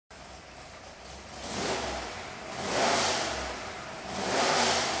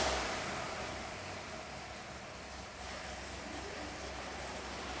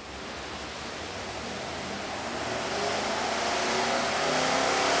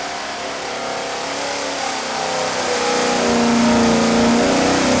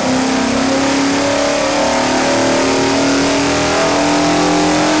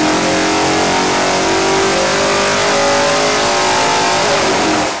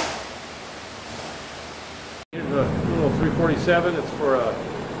$147. It's for a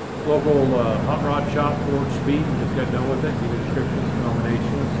local hot rod shop, 4-speed. We just got done with it. Give you descriptions,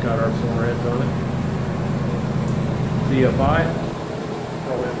 combinations. It's got our cylinder heads on it. CVF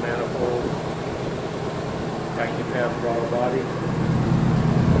Racing Manifold. Accufab throttle body.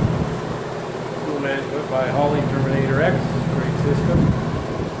 Fuel management by Holley Terminator X. Great system.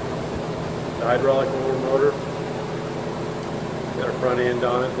 The hydraulic roller motor. Got a front end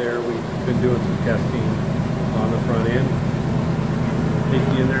on it there. We've been doing some testing on the front end. Take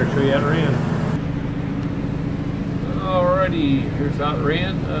you in there and show you how it ran. Alrighty, here's how it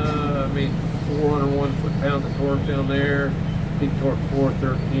ran. Made 401 foot-pounds of torque down there. Peak torque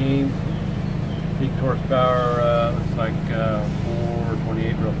 413. Peak horsepower looks like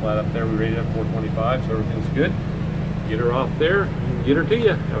 428, real flat up there. We rated up 425, so everything's good. Get her off there and get her to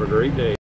you. Have a great day.